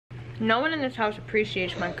No one in this house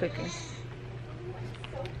appreciates my cooking.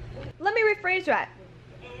 Let me rephrase that.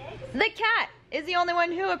 The cat is the only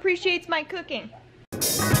one who appreciates my cooking.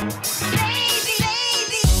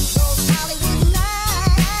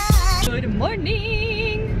 Good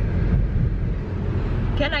morning.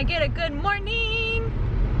 Can I get a good morning?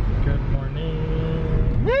 Good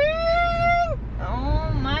morning.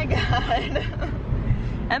 Oh my God.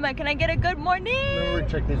 Emma, can I get a good morning? Remember,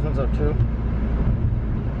 check these ones out too.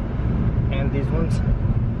 And these ones.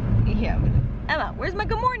 Yeah. Emma, where's my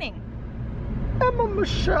good morning? Emma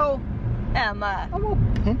Michelle. Emma. I'm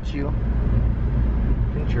gonna pinch you.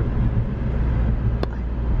 Pinch your.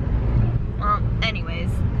 Well, anyways,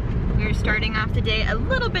 we're starting off the day a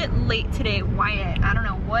little bit late today. Wyatt, I don't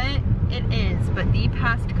know what it is, but the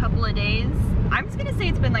past couple of days, I'm just gonna say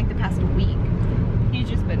it's been like the past week. He's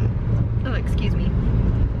just been, oh, excuse me.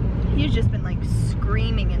 He's just been like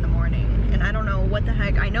screaming in the morning, and I don't know what the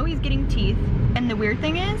heck. I know he's getting teeth, and the weird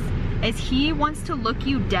thing is he wants to look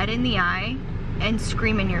you dead in the eye and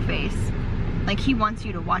scream in your face. Like he wants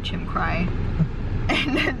you to watch him cry.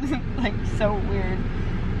 And it's like so weird.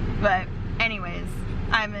 But anyways,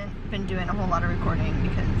 I haven't been doing a whole lot of recording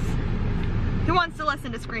because he wants to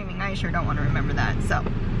listen to screaming. I sure don't want to remember that, so.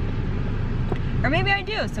 Or maybe I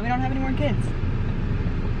do, so we don't have any more kids.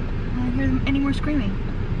 I don't hear any more screaming.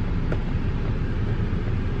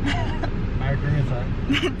 I agree with that.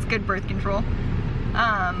 It's good birth control.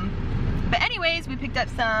 But anyways, we picked up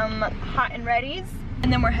some hot and readies,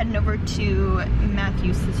 and then we're heading over to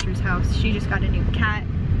Matthew's sister's house. She just got a new cat,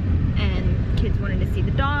 and kids wanted to see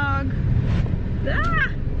the dog. Ah!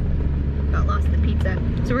 Got lost in the pizza.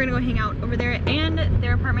 So we're gonna go hang out over there, and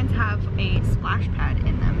their apartments have a splash pad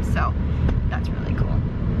in them, so that's really cool.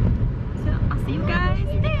 So I'll see you guys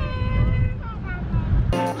there.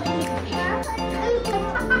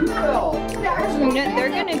 They're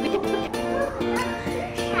gonna be.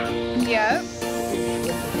 Yep.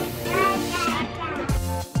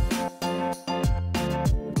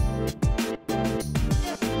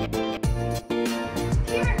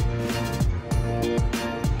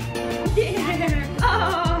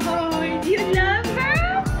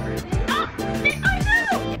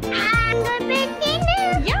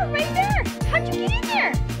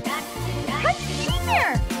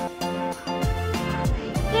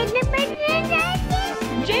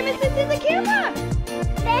 Jameson's in the camera!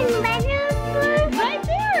 Right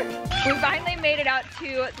there! We finally made it out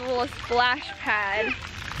to the little splash pad.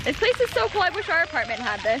 This place is so cool. I wish our apartment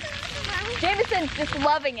had this. Jameson's just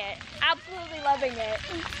loving it. Absolutely loving it.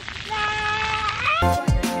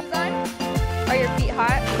 Are your feet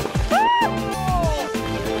hot?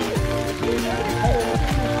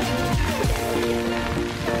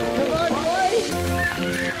 Come on, boys!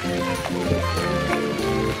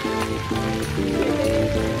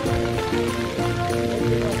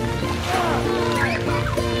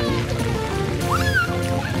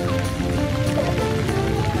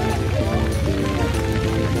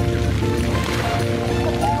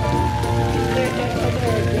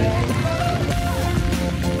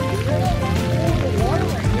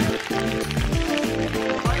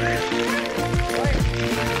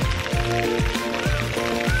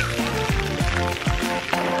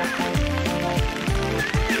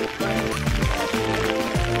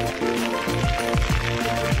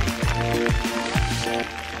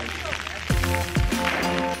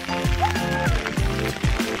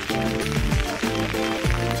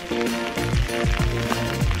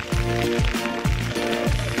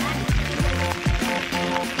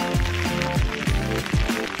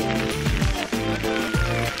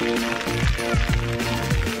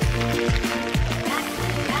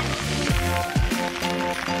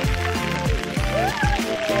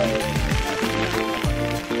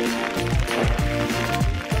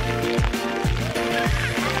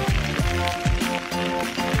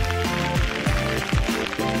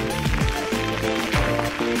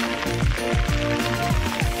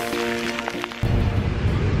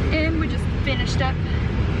 Finished up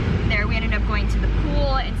there. We ended up going to the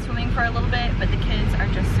pool and swimming for a little bit, but the kids are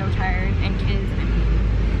just so tired. And kids, I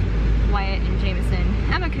mean, Wyatt and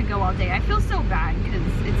Jameson. Emma could go all day. I feel so bad because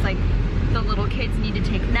it's like the little kids need to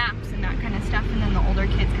take naps and that kind of stuff, and then the older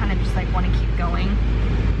kids kind of just like want to keep going.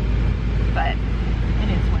 But it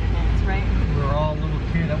is what it is, right? We were all a little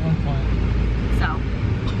kid at one point. So,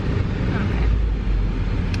 okay.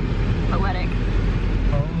 Poetic.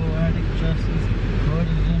 Poetic justice. Put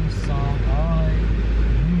it in a song. Alright.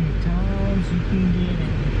 Many times you can get it,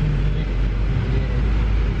 you can get it, you can get it.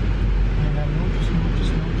 And I know just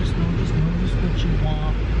what you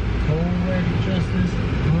want. Poetic justice.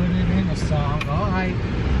 Put it in a song. Alright.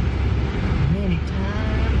 Many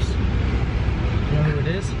times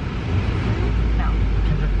is? No.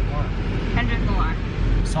 Kendrick Lamar. Kendrick Lamar.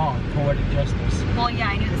 Song, Poetic Justice. Well, yeah,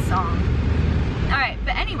 I knew the song. Alright,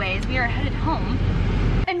 but anyways, we are headed home.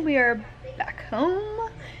 And we are back home.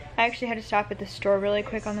 I actually had to stop at the store really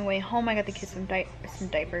quick on the way home. I got the kids some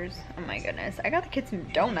diapers. Oh my goodness. I got the kids some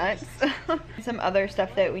donuts. Some other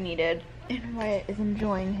stuff that we needed. And Wyatt is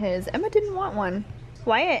enjoying his. Emma didn't want one.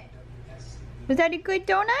 Wyatt, was that a good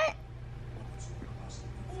donut?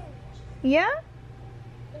 Yeah?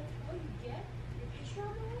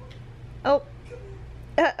 Oh.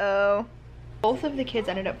 Uh-oh. Both of the kids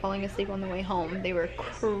ended up falling asleep on the way home. They were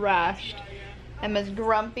crushed. Emma's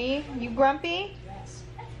grumpy. You grumpy?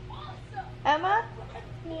 Emma?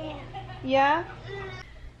 Yeah. Yeah?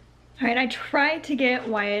 Alright, I tried to get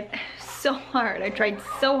Wyatt so hard. I tried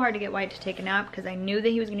so hard to get Wyatt to take a nap because I knew that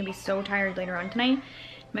he was going to be so tired later on tonight.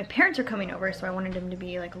 My parents are coming over, so I wanted him to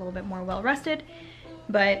be like a little bit more well rested.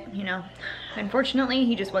 But, you know, unfortunately,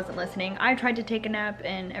 he just wasn't listening. I tried to take a nap,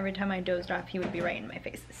 and every time I dozed off, he would be right in my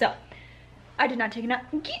face. So, I did not take a nap.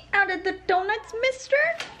 Get out of the donuts, mister!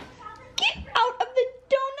 Get out of the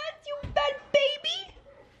donuts, you bad baby!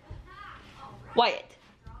 Wyatt.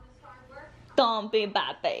 Don't be a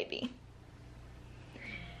bad baby.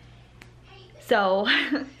 So,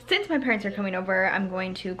 since my parents are coming over, I'm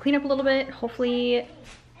going to clean up a little bit. Hopefully,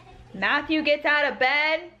 Matthew gets out of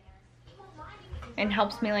bed and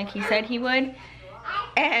helps me like he said he would.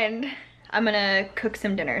 And I'm gonna cook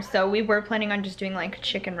some dinner. So we were planning on just doing like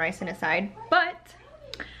chicken, rice, and a side, but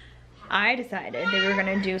I decided that we were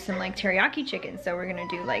gonna do some like teriyaki chicken. So we're gonna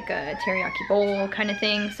do like a teriyaki bowl kind of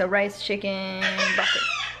thing. So rice, chicken, broccoli.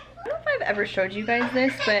 I don't know if I've ever showed you guys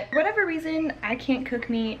this, but for whatever reason, I can't cook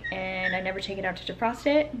meat and I never take it out to defrost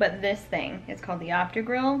it. But this thing is called the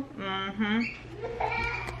Opti-Grill.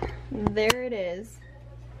 There it is.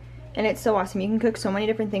 And it's so awesome. You can cook so many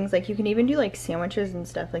different things. Like you can even do like sandwiches and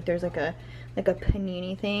stuff. Like there's like a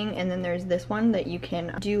panini thing, and then there's this one that you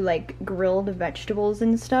can do like grilled vegetables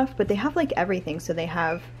and stuff. But they have like everything. So they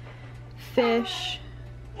have fish,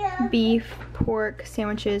 beef, pork,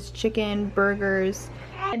 sandwiches, chicken, burgers.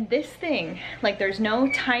 And this thing, like there's no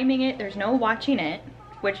timing it, there's no watching it,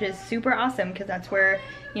 which is super awesome because that's where,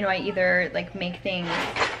 you know, I either like make things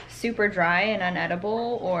super dry and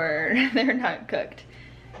unedible or they're not cooked.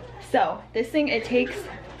 So this thing, it takes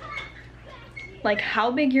like how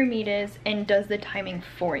big your meat is and does the timing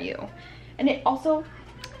for you. And it also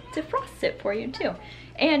defrosts it for you too.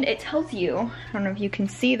 And it tells you, I don't know if you can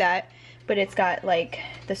see that, but it's got like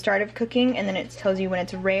the start of cooking, and then it tells you when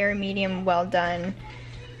it's rare, medium, well done,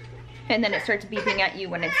 and then it starts beeping at you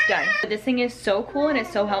when it's done. But this thing is so cool and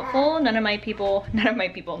it's so helpful. No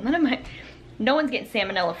one's getting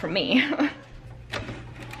salmonella from me.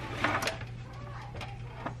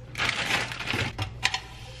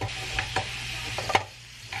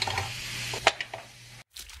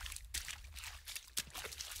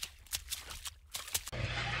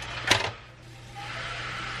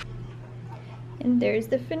 And there's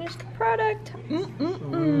the finished product.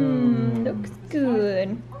 Looks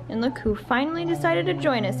good. And look who finally decided to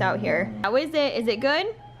join us out here. How is it? Is it good?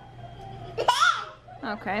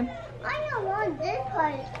 Okay. I don't want this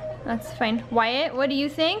part. That's fine. Wyatt, what do you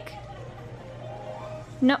think?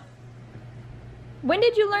 No. When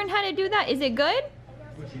did you learn how to do that? Is it good?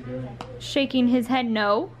 What's he doing? Shaking his head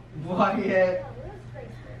no. Wyatt.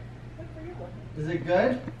 Is it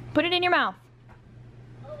good? Put it in your mouth.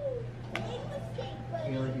 I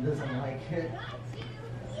feel like he doesn't like it.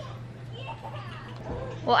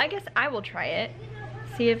 Well, I guess I will try it.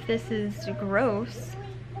 See if this is gross.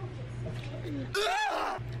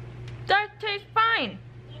 That tastes fine.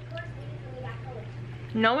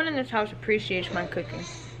 No one in this house appreciates my cooking.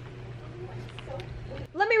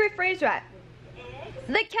 Let me rephrase that.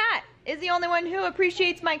 The cat is the only one who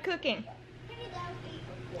appreciates my cooking.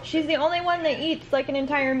 She's the only one that eats like an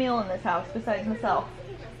entire meal in this house besides myself.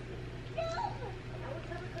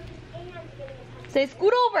 Say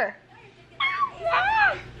scoot over.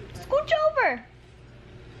 Ah, scooch over.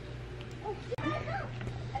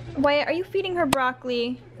 Wyatt, are you feeding her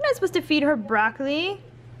broccoli? You're not supposed to feed her broccoli.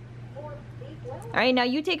 Alright, now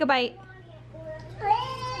you take a bite.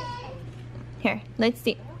 Here, let's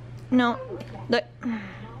see. No, look.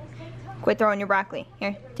 Quit throwing your broccoli.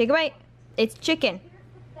 Here, take a bite. It's chicken.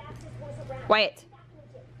 Wyatt.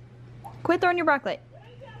 Quit throwing your broccoli.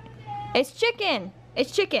 It's chicken.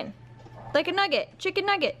 It's chicken. Like a nugget. Chicken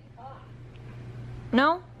nugget.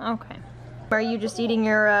 No? Okay. Are you just eating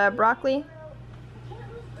your broccoli?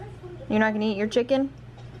 You're not gonna eat your chicken?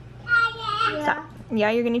 Yeah. Stop.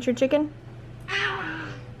 Yeah, you're gonna eat your chicken?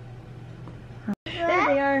 There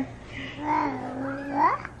they are.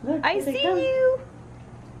 Look, I see you.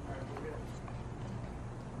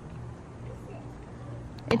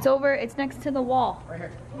 It's over, it's next to the wall. Right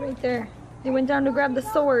here. Right there. They went down to grab the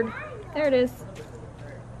sword. There it is.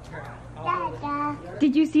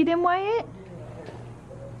 Did you see them, Wyatt?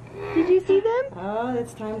 Did you see them? Oh,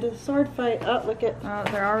 it's time to sword fight. Oh, look at. Oh,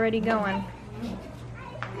 they're already going.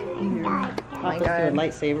 Oh my God.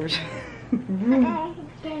 Lightsabers.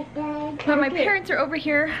 But my parents are over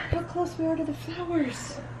here. Look how close we are to the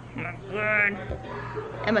flowers. Oh my God.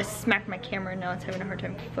 Emma smacked my camera, now it's having a hard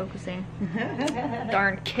time focusing.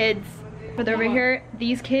 Darn kids. But over here,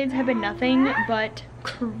 these kids have been nothing but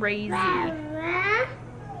crazy.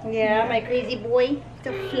 Yeah, my crazy boy.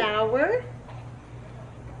 The flower.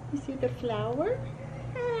 You see the flower?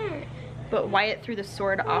 But Wyatt threw the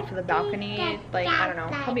sword off of the balcony, like, I don't know,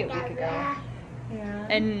 probably a week ago. Yeah.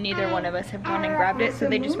 And neither one of us have gone and grabbed it, so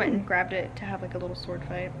they just went and grabbed it to have like a little sword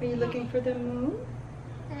fight. Are you looking for the moon?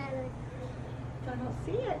 I don't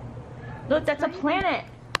see it. Look, that's a planet.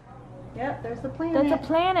 Yep, there's the planet. That's a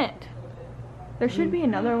planet. There should be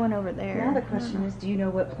another one over there. Now the question is, do you know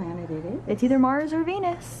what planet it is? It's either Mars or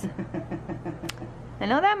Venus. I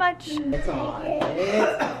know that much. It's on. You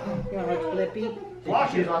want to watch Blippi?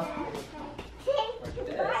 Wash it off.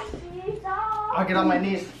 I'll get on my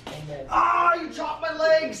knees. Ah, you chopped my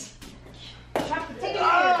legs. Take it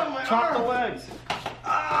Ah, my Chop the arm. legs.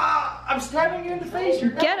 Ah, I'm stabbing you in the face.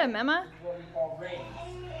 You're Get him, Emma.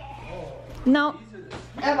 No.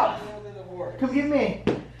 Emma, come get me.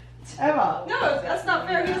 Emma. No, that's not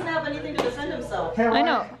fair. He doesn't have anything to defend himself. Hey, I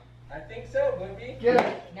know. I think so, Blippi. Get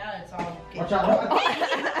him. Now it's all. Watch out.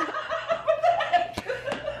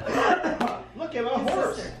 Look at a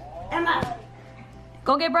horse. Emma.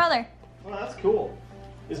 Go get brother. Oh, that's cool.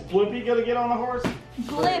 Is Blippi gonna get on the horse?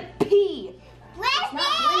 Blippi.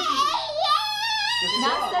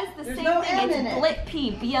 That says the There's same no thing. M It's in it.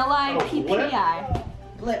 Blippi. B-L-I-P-P-I.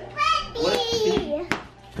 Blip. Blippi.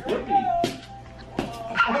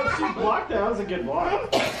 Oh, she blocked that. That was a good block.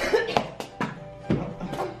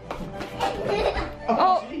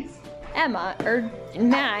 Oh, Jeez. Emma, or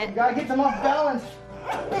Matt. Gotta get them off balance.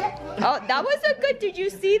 Oh, that was a good, did you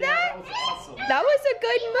see that? That was awesome. That was a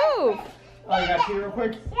good move. Oh, you gotta see it real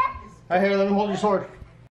quick. Right here, let me hold your sword.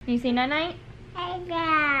 Can you say night-night?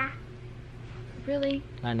 Really?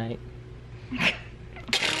 Night night.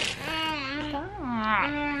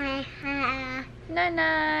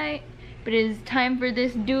 Night-night. But it is time for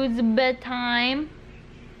this dude's bedtime.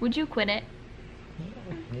 Would you quit it?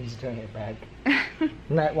 He's turning it back.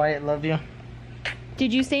 Night, Wyatt, love you.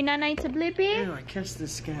 Did you say night-night to Blippi? Ew, I catch the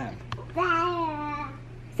scab.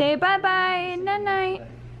 Say bye-bye, night-night.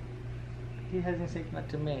 He hasn't said that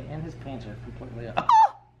to me, and his pants are completely up.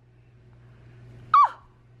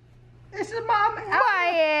 This is Mom. I don't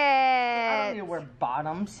Wyatt! need to wear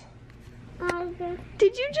bottoms.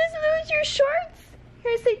 Did you just lose your shorts?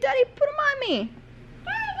 Here, say, Daddy, put them on me.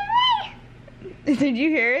 Did you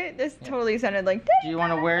hear it? This totally sounded like, Daddy. Do you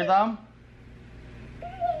want to wear them?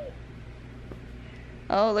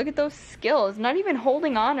 Oh, look at those skills. Not even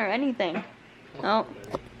holding on or anything. Oh.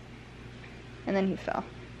 And then he fell.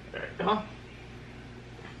 Huh?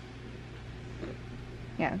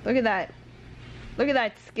 Yeah, look at that. Look at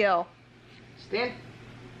that skill. Stand.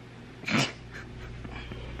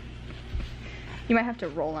 You might have to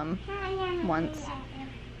roll them once.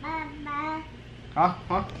 Huh?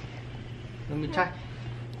 Huh? Let me try.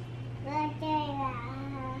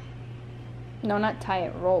 No, not tie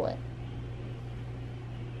it, roll it.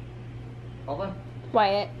 Hold on.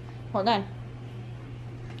 Wyatt, hold on.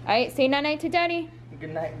 Alright, say night-night to Daddy.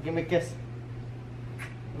 Good night. Give me a kiss.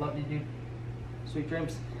 Love you, dude. Sweet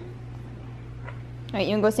dreams. Alright,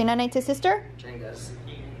 you wanna go say night-night to sister? Jenga's.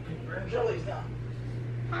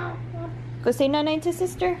 Go say night-night to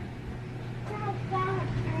sister.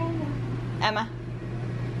 Emma.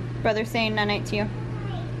 Brother saying night-night to you.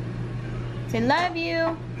 Say love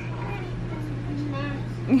you.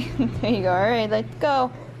 There you go. Alright, let's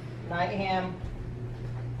go. Night, Ham.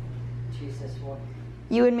 Jesus, what?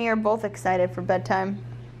 You and me are both excited for bedtime.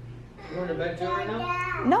 You going to bed too right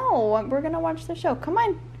now? No, we're gonna watch the show. Come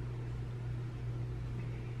on.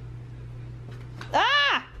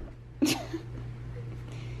 Ah!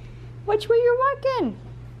 Which way you're walking?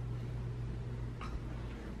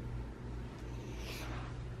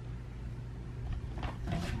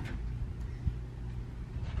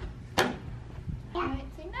 Alright,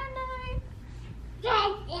 say night-night.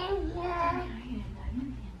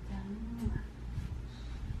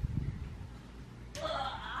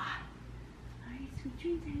 Alright, sweet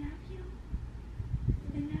dreams. I love you.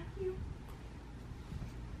 I love you.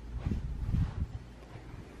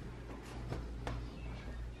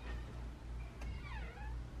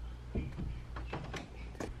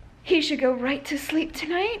 he should go right to sleep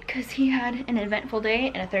tonight because he had an eventful day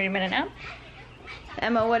and a 30-minute nap.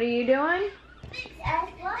 Emma, what are you doing? I'm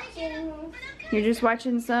watching. You're just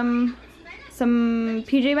watching some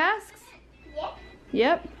PJ Masks? Yep.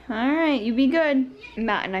 Yep. All right, you be good.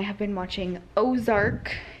 Matt and I have been watching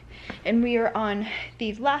Ozark, and we are on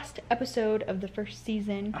the last episode of the first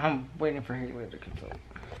season. I'm waiting for Haley to consult.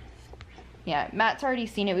 Yeah, Matt's already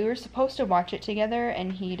seen it. We were supposed to watch it together,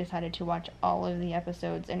 and he decided to watch all of the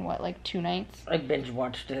episodes in what, like 2 nights? I binge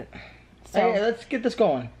watched it. So, Hey, let's get this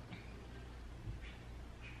going.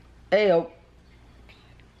 Ayo.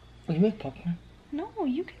 Will you make popcorn? no,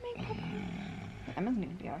 you can make popcorn. Emma's gonna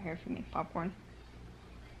be out here if you make popcorn.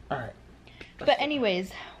 Alright. But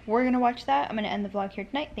anyways, we're gonna watch that. I'm gonna end the vlog here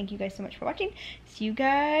tonight. Thank you guys so much for watching. See you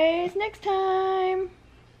guys next time.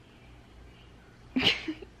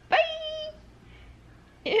 Bye.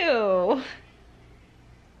 Ew.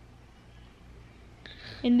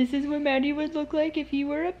 And this is what Maddie would look like if you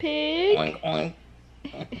were a pig. Oink, oink.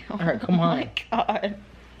 Oh Alright, come on. my god.